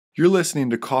You're listening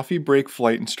to Coffee Break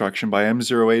Flight Instruction by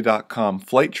MzeroA.com.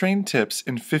 Flight train tips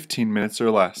in 15 minutes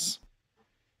or less.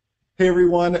 Hey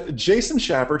everyone, Jason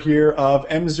Schapper here of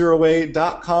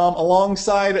MzeroA.com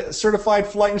alongside certified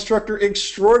flight instructor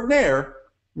extraordinaire,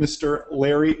 Mr.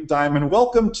 Larry Diamond.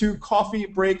 Welcome to Coffee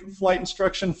Break Flight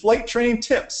Instruction, flight training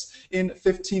tips in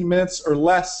 15 minutes or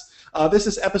less. This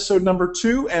is episode number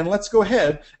 2, and let's go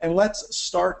ahead and let's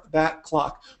start that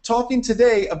clock. Talking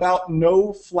today about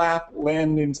no-flap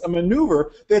landings, a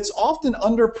maneuver that's often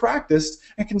under-practiced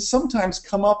and can sometimes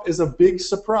come up as a big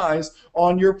surprise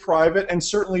on your private and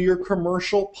certainly your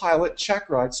commercial pilot check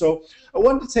ride. So I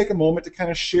wanted to take a moment to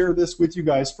kind of share this with you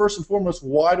guys. First and foremost,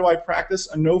 why do I practice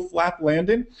a no-flap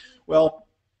landing? Well,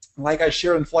 like I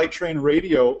shared in Flight Train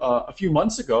Radio a few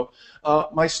months ago,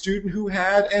 my student who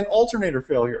had an alternator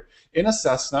failure in a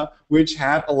Cessna which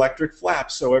had electric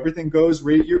flaps. So everything goes,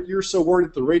 you're so worried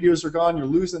that the radios are gone, you're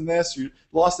losing this, you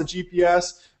lost the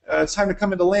GPS, it's time to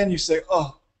come into land, you say,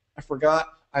 oh, I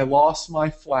forgot, I lost my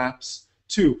flaps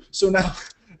too. So now,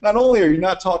 not only are you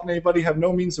not talking to anybody, have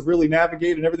no means of really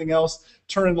navigating and everything else,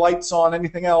 turning lights on,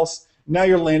 anything else, now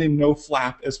you're landing no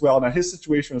flap as well. Now his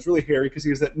situation was really hairy because he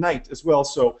was at night as well.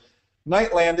 So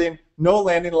night landing, no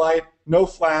landing light, no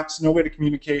flaps, no way to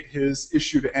communicate his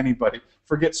issue to anybody.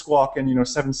 Forget squawking,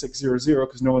 7600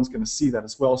 because no one's going to see that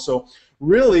as well. So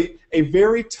really a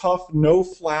very tough no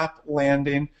flap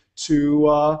landing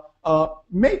to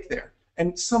make there.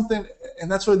 And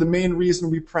that's really the main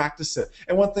reason we practice it.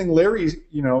 And one thing Larry,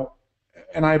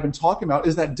 and I have been talking about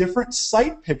is that different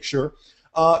sight picture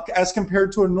as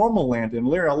compared to a normal landing.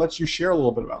 Larry, I'll let you share a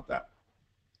little bit about that.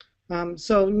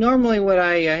 So normally what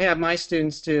I have my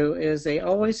students do is they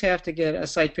always have to get a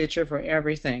sight picture for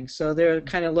everything. So they're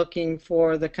kind of looking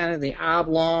for the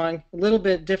oblong, a little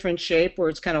bit different shape where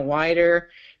it's kind of wider,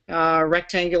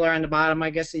 rectangular on the bottom, I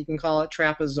guess you can call it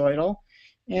trapezoidal.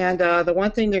 And the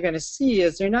one thing they're going to see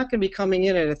is they're not going to be coming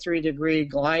in at a 3-degree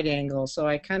glide angle. So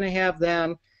I kind of have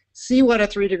them see what a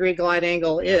 3-degree glide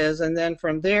angle is, and then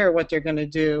from there what they're going to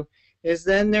do is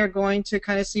then they're going to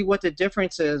kind of see what the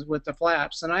difference is with the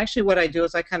flaps. And actually what I do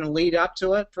is I kind of lead up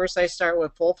to it. First I start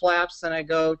with full flaps, then I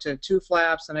go to 2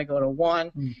 flaps, then I go to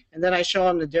 1, and then I show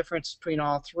them the difference between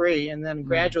all 3, and then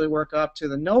gradually work up to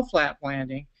the no flap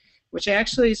landing, which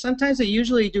actually sometimes they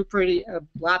usually do a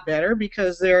lot better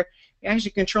because they're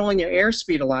actually controlling their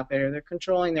airspeed a lot better. They're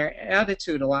controlling their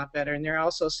attitude a lot better, and they're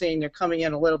also seeing they're coming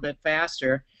in a little bit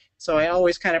faster. So I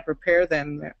always kind of prepare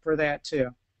them for that too.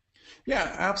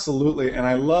 Yeah, absolutely. And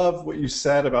I love what you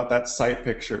said about that sight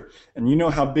picture. And you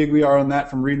know how big we are on that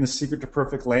from reading The Secret to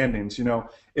Perfect Landings.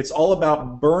 It's all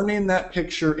about burning that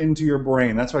picture into your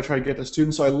brain. That's what I try to get to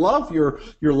students. So I love your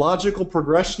logical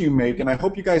progression you make, and I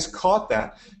hope you guys caught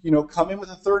that. Come in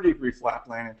with a 30-degree flap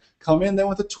landing, come in then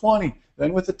with a 20,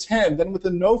 then with a 10, then with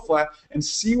a no flap, and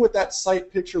see what that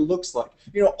sight picture looks like.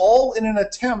 All in an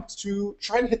attempt to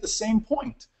try to hit the same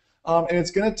point. And it's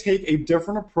going to take a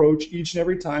different approach each and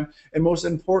every time, and most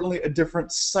importantly, a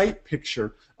different sight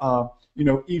picture,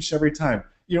 each and every time.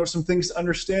 Some things to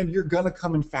understand, you're going to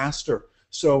come in faster.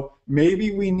 So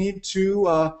maybe we need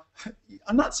to,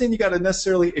 I'm not saying you got to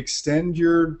necessarily extend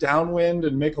your downwind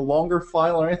and make a longer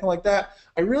final or anything like that.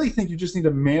 I really think you just need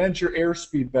to manage your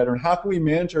airspeed better. And how can we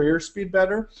manage our airspeed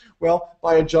better? Well,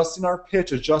 by adjusting our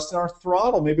pitch, adjusting our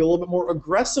throttle, maybe a little bit more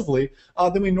aggressively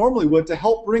than we normally would to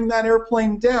help bring that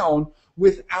airplane down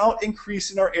without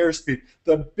increasing our airspeed.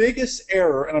 The biggest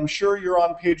error, and I'm sure you're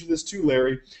on page with this too,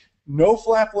 Larry, no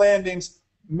flap landings.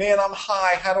 Man, I'm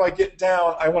high, how do I get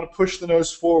down? I want to push the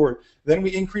nose forward. Then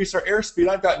we increase our airspeed.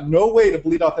 I've got no way to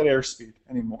bleed off that airspeed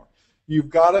anymore. You've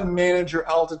got to manage your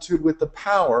altitude with the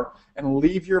power and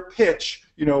leave your pitch,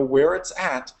 where it's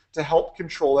at to help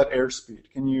control that airspeed.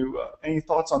 Can you, any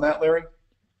thoughts on that, Larry?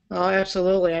 Oh,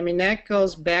 absolutely. I mean, that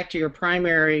goes back to your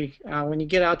primary, when you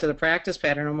get out to the practice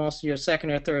pattern, almost your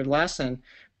second or third lesson,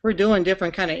 we're doing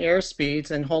different kind of air speeds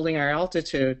and holding our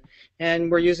altitude, and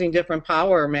we're using different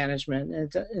power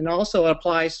management. And also it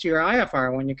applies to your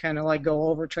IFR when you kind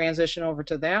of transition over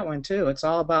to that one too. It's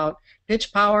all about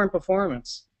pitch, power, and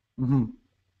performance.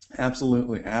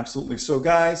 Absolutely, absolutely. So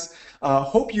guys,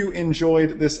 hope you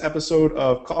enjoyed this episode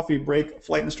of Coffee Break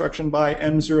Flight Instruction by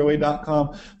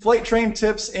MzeroA.com. Flight train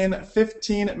tips in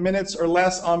 15 minutes or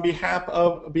less on behalf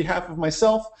of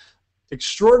myself,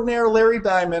 extraordinaire Larry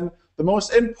Diamond. The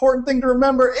most important thing to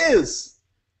remember is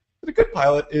that a good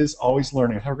pilot is always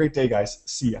learning. Have a great day, guys.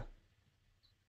 See ya.